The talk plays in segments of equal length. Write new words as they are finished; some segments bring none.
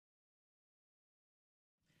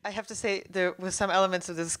I have to say there were some elements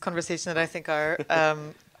of this conversation that I think are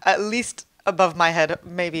at least above my head,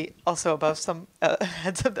 maybe also above some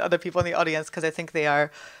heads of the other people in the audience, because I think they are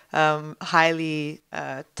highly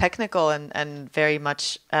technical and very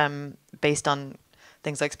much based on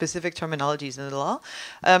things like specific terminologies in the law.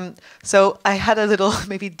 So I had a little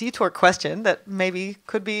maybe detour question that maybe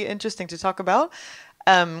could be interesting to talk about.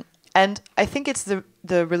 And I think it's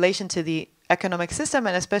the relation to the economic system,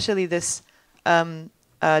 and especially this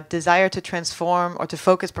desire to transform or to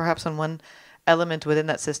focus perhaps on one element within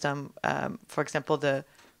that system. For example, the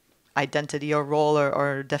identity or role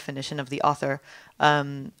or definition of the author,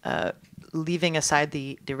 leaving aside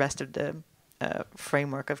the rest of the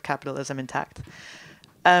framework of capitalism intact.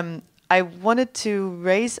 I wanted to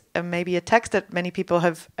raise maybe a text that many people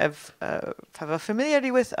have a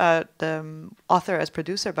familiarity with, the author as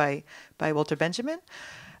producer by Walter Benjamin,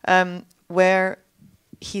 where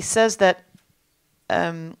he says that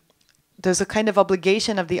there's a kind of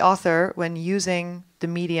obligation of the author when using the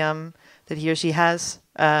medium that he or she has,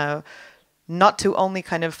 not to only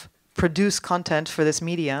kind of produce content for this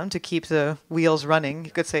medium to keep the wheels running.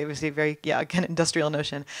 You could say it was a very, again, industrial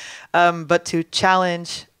notion, but to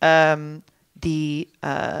challenge the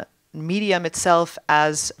medium itself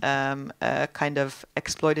as a kind of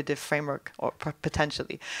exploitative framework, or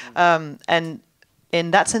potentially. And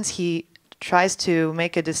in that sense, he tries to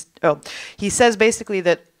make he says basically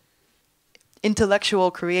that intellectual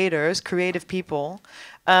creators, creative people,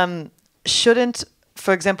 shouldn't,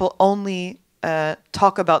 for example, only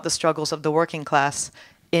talk about the struggles of the working class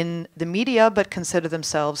in the media, but consider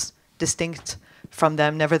themselves distinct from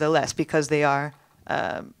them nevertheless, because they are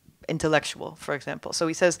intellectual, for example. So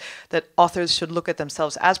he says that authors should look at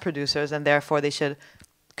themselves as producers, and therefore they should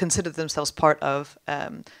consider themselves part of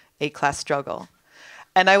a class struggle.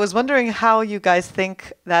 And I was wondering how you guys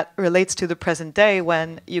think that relates to the present day,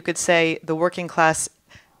 when you could say the working class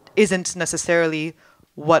isn't necessarily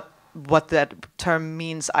what that term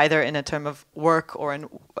means, either in a term of work or in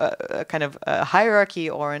a kind of hierarchy,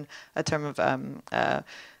 or in a term of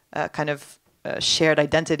kind of shared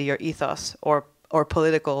identity or ethos or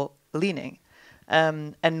political leaning.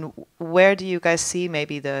 And where do you guys see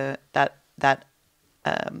maybe that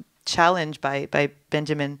challenge by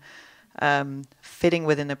Benjamin fitting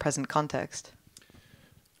within the present context?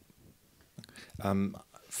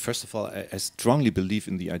 First of all, I strongly believe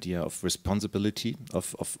in the idea of responsibility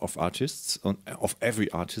of artists, of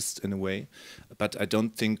every artist in a way. But I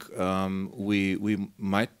don't think we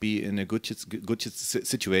might be in a good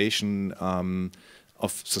situation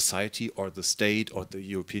of society or the state or the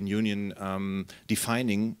European Union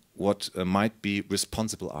defining what might be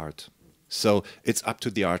responsible art. So it's up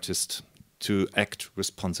to the artist to act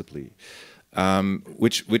responsibly.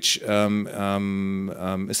 Which is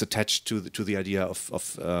attached to the idea of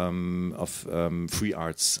free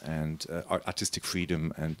arts and artistic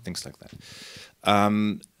freedom and things like that.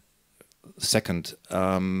 Second,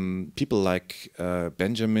 people like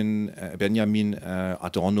Benjamin,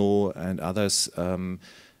 Adorno, and others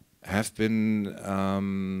have been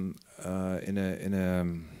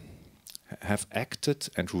have acted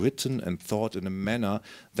and written and thought in a manner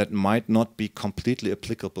that might not be completely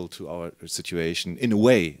applicable to our situation in a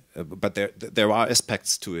way, but there are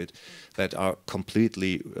aspects to it that are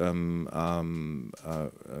completely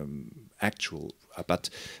actual. But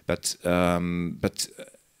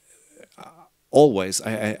always,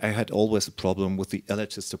 I had always a problem with the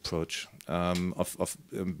elitist approach of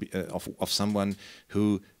someone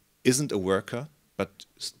who isn't a worker but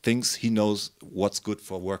thinks he knows what's good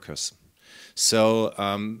for workers. So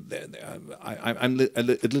I'm a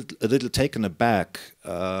little taken aback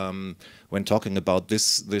when talking about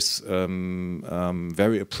this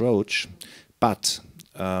very approach, but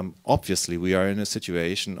obviously we are in a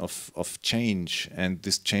situation of change, and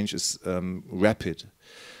this change is rapid.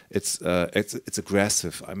 It's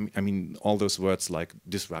aggressive. I mean, all those words like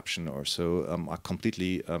disruption or so are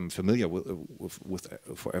completely familiar with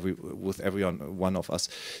every one of us.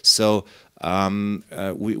 So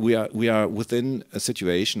we are within a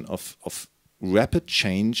situation of rapid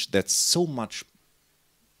change that's so much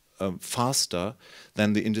faster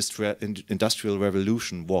than the industrial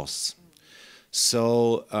revolution was.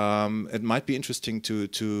 So it might be interesting to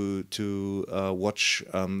watch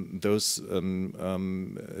those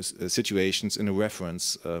situations in a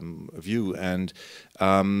reference view, and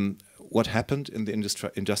what happened in the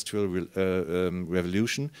industrial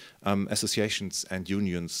revolution. Associations and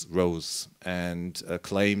unions rose and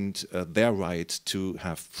claimed their right to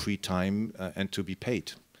have free time and to be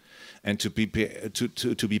paid. and to be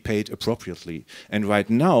paid appropriately. And right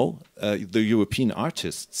now, the European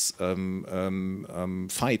artists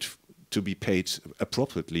fight to be paid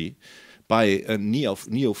appropriately by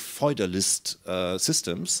neo-feudalist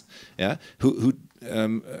systems, yeah, who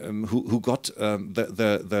got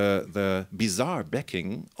the bizarre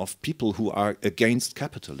backing of people who are against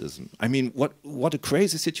capitalism. I mean, what a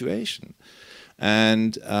crazy situation.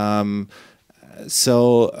 And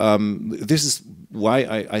this is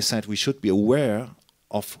why I said we should be aware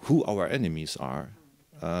of who our enemies are,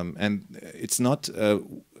 and it's not.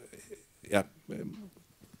 Yeah,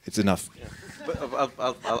 it's enough. Yeah. But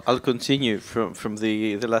I'll continue from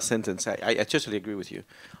the last sentence. I totally agree with you.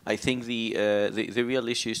 I think the real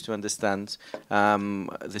issue is to understand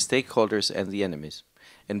the stakeholders and the enemies,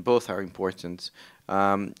 and both are important.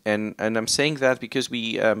 And I'm saying that because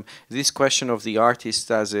this question of the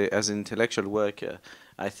artist as an intellectual worker,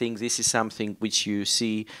 I think this is something which you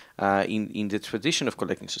see in the tradition of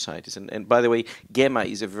collecting societies. And by the way, GEMA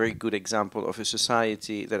is a very good example of a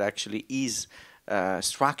society that actually is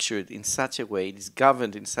structured in such a way, it is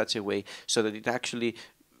governed in such a way so that it actually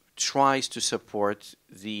tries to support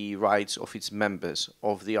the rights of its members,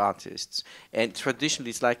 of the artists. And traditionally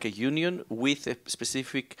it's like a union with a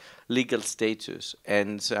specific legal status.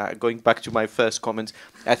 And going back to my first comment,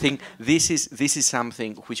 I think this is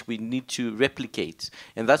something which we need to replicate.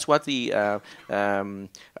 And that's what I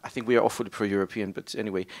think we are awfully pro-European, but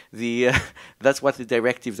anyway, that's what the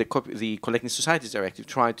directive, the Collecting Societies Directive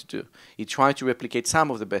tried to do. It tried to replicate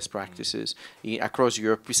some of the best practices across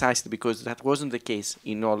Europe precisely because that wasn't the case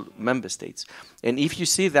in all member states. And if you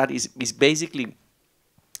see that is basically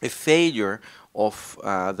a failure of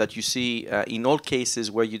that you see in all cases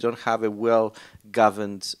where you don't have a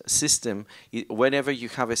well-governed system. Whenever you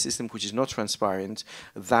have a system which is not transparent,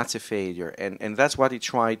 that's a failure, and that's what it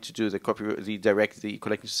tried to do. The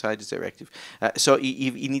Collecting Societies Directive. So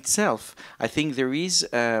in itself, I think there is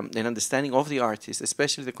an understanding of the artist,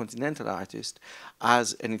 especially the continental artist,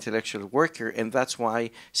 as an intellectual worker, and that's why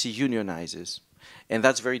she unionizes. And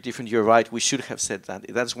that's very different. You're right. We should have said that.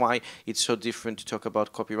 That's why it's so different to talk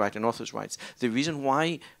about copyright and authors' rights. The reason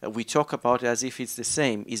why we talk about it as if it's the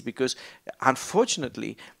same is because,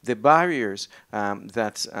 unfortunately, the barriers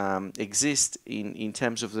that exist in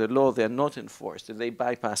terms of the law, they're not enforced. They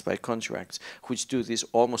bypass by contracts, which do this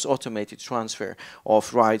almost automated transfer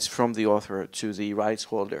of rights from the author to the rights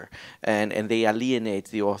holder, and they alienate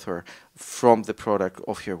the author from the product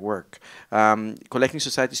of your work. Collecting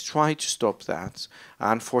societies try to stop that.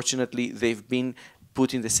 Unfortunately, they've been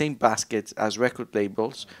put in the same basket as record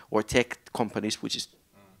labels or tech companies, which is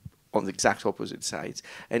on the exact opposite sides,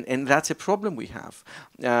 and that's a problem we have.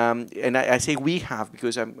 And I say we have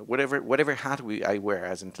because whatever hat I wear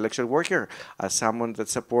as an intellectual worker, as someone that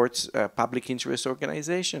supports a public interest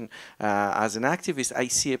organization, as an activist, I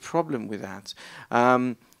see a problem with that.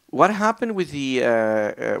 What happened with the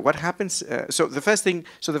what happens? So the first thing,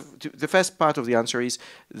 so the first part of the answer is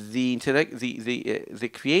the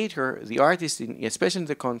creator, the artist, especially in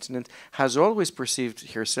the continent, has always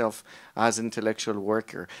perceived herself as an intellectual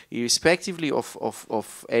worker, irrespectively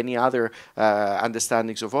of any other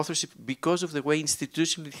understandings of authorship, because of the way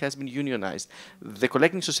institutionally it has been unionized. The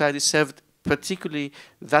collecting society served particularly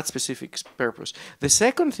that specific purpose. The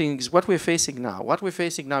second thing is what we're facing now. What we're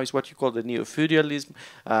facing now is what you call the neo-feudalism,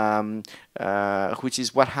 which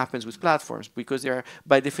is what happens with platforms, because they are,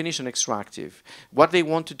 by definition, extractive. What they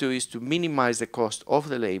want to do is to minimize the cost of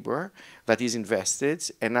the labor that is invested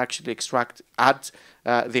and actually extract,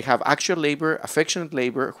 they have actual labor, affectionate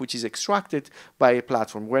labor, which is extracted by a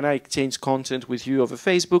platform. When I exchange content with you over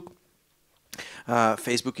Facebook,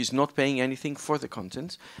 Facebook is not paying anything for the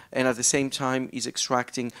content, and at the same time is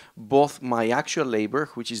extracting both my actual labor,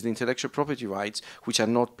 which is the intellectual property rights, which are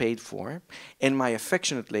not paid for, and my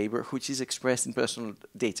affectionate labor, which is expressed in personal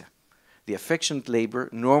data. The affectionate labor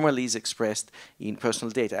normally is expressed in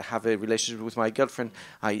personal data. I have a relationship with my girlfriend.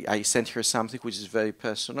 I sent her something which is very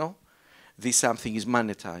personal. This something is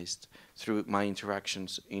monetized through my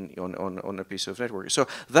interactions on a piece of network. So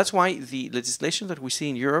that's why the legislation that we see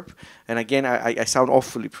in Europe, and again, I sound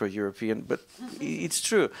awfully pro-European, but it's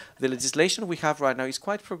true. The legislation we have right now is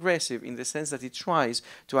quite progressive in the sense that it tries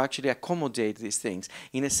to actually accommodate these things.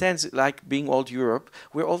 In a sense, like being old Europe,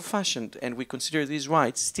 we're old-fashioned, and we consider these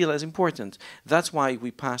rights still as important. That's why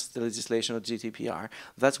we passed the legislation of GDPR.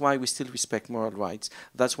 That's why we still respect moral rights.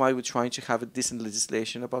 That's why we're trying to have a decent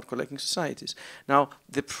legislation about collecting societies. Now,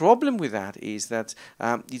 the problem with that is that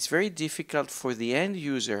it's very difficult for the end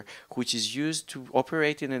user, which is used to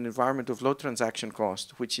operate in an environment of low transaction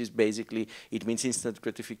cost, which is basically, it means instant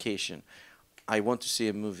gratification. I want to see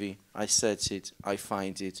a movie, I search it, I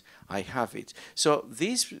find it, I have it. So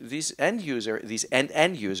this end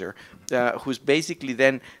user, who's basically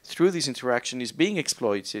then through this interaction is being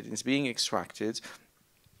exploited, is being extracted,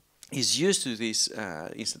 is used to this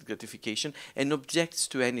instant gratification and objects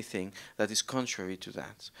to anything that is contrary to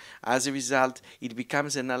that. As a result, it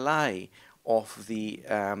becomes an ally of the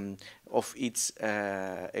of its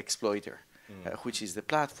exploiter. Which is the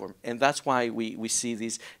platform, and that's why we see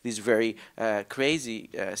this very crazy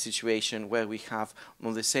situation where we have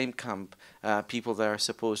on the same camp people that are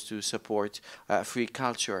supposed to support free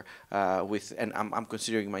culture with, and I'm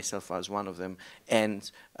considering myself as one of them,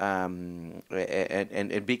 and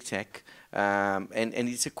big tech, and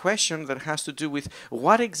it's a question that has to do with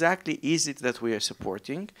what exactly is it that we are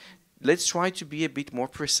supporting. Let's try to be a bit more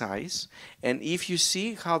precise. And if you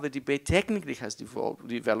see how the debate technically has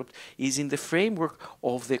developed, is in the framework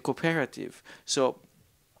of the cooperative. So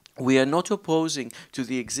we are not opposing to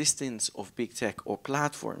the existence of big tech or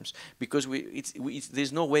platforms, because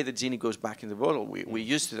there's no way the genie goes back in the bottle. We're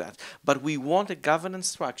used to that. But we want a governance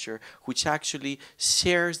structure which actually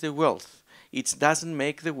shares the wealth. It doesn't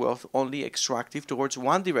make the wealth only extractive towards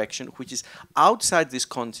one direction, which is outside this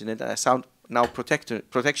continent. And I sound now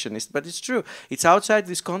protectionist, but it's true. It's outside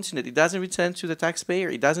this continent. It doesn't return to the taxpayer.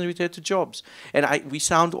 It doesn't return to jobs. And we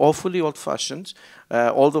sound awfully old-fashioned,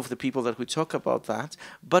 all of the people that we talk about that.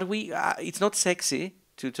 But it's not sexy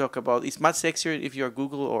to talk about. It's much sexier if you're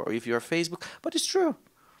Google or if you're Facebook. But it's true.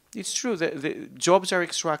 It's true. The jobs are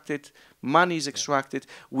extracted. Money is extracted.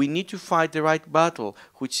 We need to fight the right battle,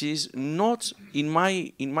 which is not, in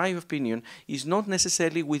my opinion, is not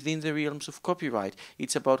necessarily within the realms of copyright.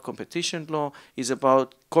 It's about competition law. It's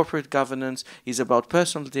about corporate governance. It's about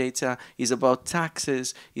personal data. It's about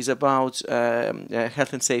taxes. It's about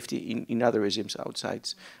health and safety in other regimes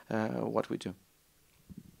outside what we do.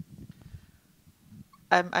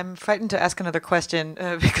 I'm frightened to ask another question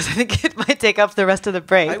because I think it might take up the rest of the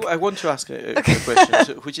break. I want to ask a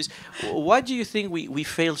question, which is, why do you think we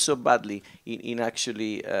fail so badly in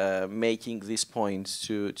actually making this point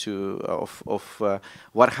of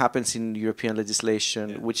what happens in European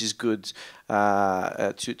legislation, which is good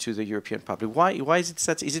to the European public? Why is it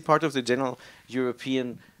such? Is it part of the general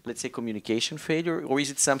European, let's say, communication failure, or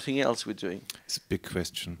is it something else we're doing? It's a big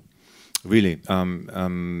question. Really,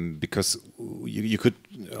 because you could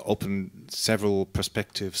open several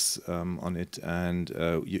perspectives on it, and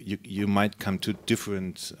you might come to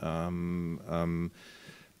different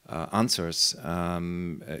answers.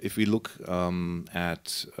 If we look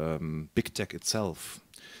at big tech itself,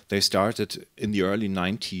 they started in the early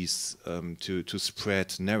 90s to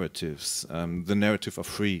spread narratives, the narrative of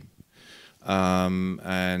free. It's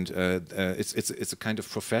a kind of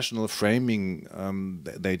professional framing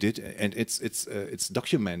they did, and it's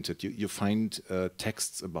documented. You find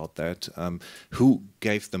texts about that, who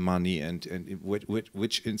gave the money and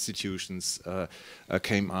which institutions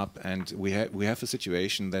came up, and we have a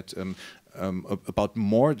situation that about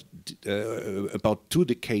 2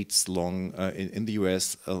 decades long in the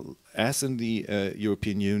US, as in the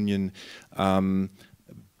European Union.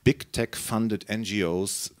 Big tech-funded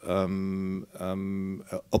NGOs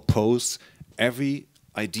oppose every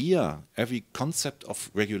idea, every concept of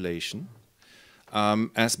regulation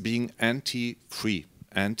as being anti-free,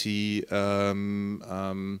 as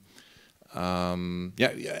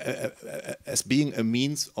being a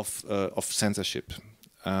means of censorship,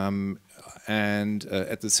 and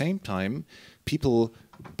at the same time, people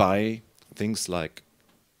buy things like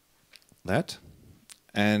that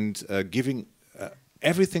and giving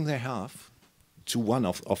everything they have to one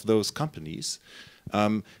of those companies,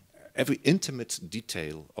 every intimate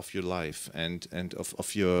detail of your life and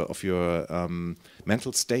of your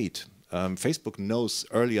mental state. Facebook knows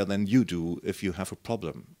earlier than you do if you have a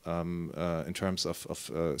problem in terms of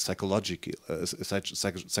psychological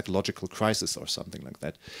crisis or something like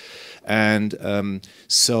that, and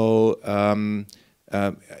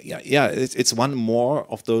it's one more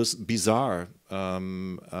of those bizarre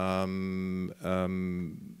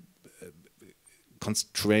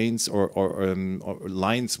constraints or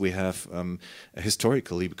lines we have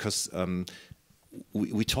historically, because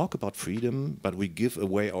we talk about freedom, but we give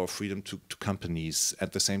away our freedom to companies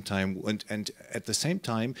at the same time, and at the same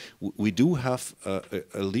time we do have a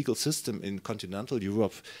legal system in continental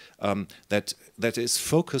Europe that is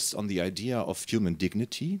focused on the idea of human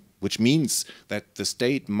dignity, which means that the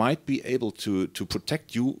state might be able to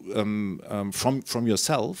protect you from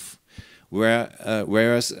yourself,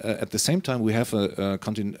 whereas at the same time we have a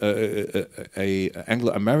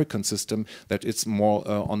Anglo-American system that is more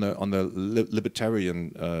on the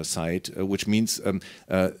libertarian side, which means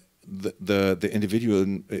the individual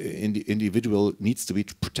needs to be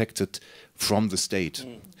protected from the state.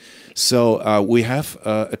 So we have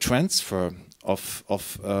a transfer of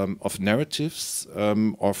narratives,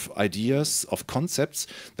 of ideas, of concepts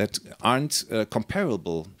that aren't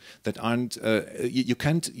comparable, that aren't you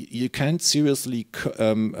can't seriously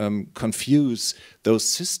confuse those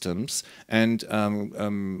systems, and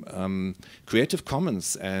Creative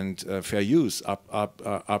Commons and fair use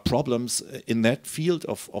are problems in that field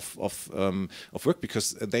of work,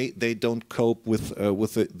 because they don't cope with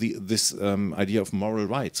this idea of moral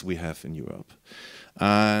rights we have in Europe,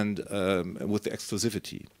 and with the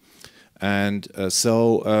exclusivity. And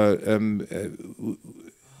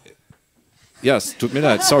yes, tut mir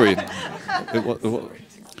leid, sorry.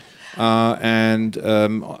 And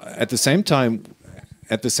at the same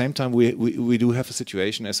time, we do have a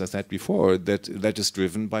situation, as I said before, that is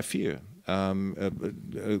driven by fear.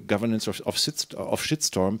 Governance of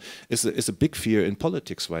shitstorm is a big fear in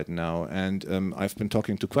politics right now, and I've been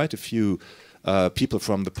talking to quite a few people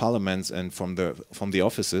from the parliaments and from the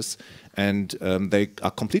offices, and they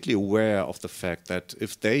are completely aware of the fact that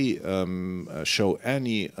if they show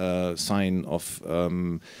any sign of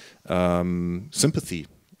sympathy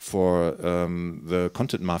for the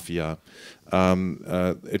content mafia,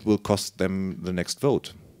 it will cost them the next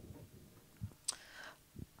vote.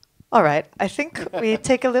 All right, I think we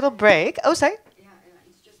take a little break. Oh, sorry. Yeah,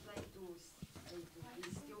 it's just like to be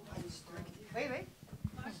still constructive. Wait.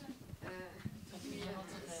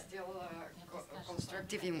 Still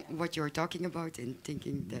constructive in what you're talking about, and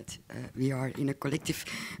thinking that we are in a collective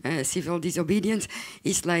civil disobedience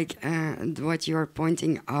is like what you're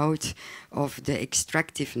pointing out of the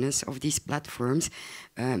extractiveness of these platforms.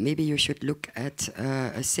 Maybe you should look at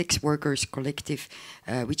a sex workers collective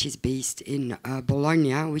which is based in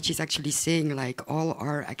Bologna, which is actually saying like all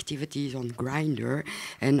our activities on Grindr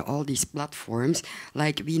and all these platforms,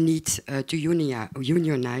 like we need to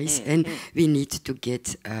unionize and we need to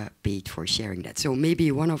get paid for sharing that. So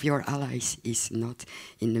maybe one of your allies is not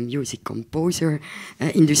in the music composer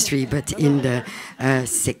industry, but in the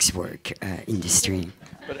sex work industry.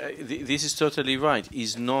 But this is totally right.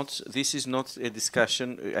 This is not a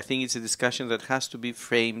discussion. I think it's a discussion that has to be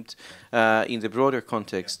framed in the broader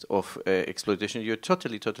context of exploitation. You're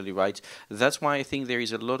totally right. That's why I think there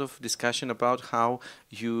is a lot of discussion about how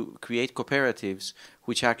you create cooperatives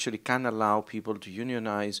which actually can allow people to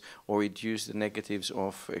unionize or reduce the negatives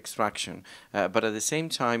of extraction. But at the same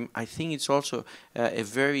time, I think it's also a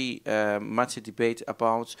very much a debate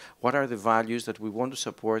about what are the values that we want to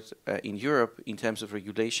support in Europe in terms of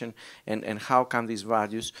regulation, and how can these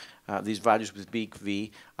values with big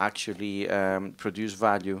V actually produce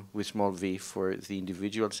value with small v for the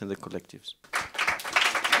individuals and the collectives.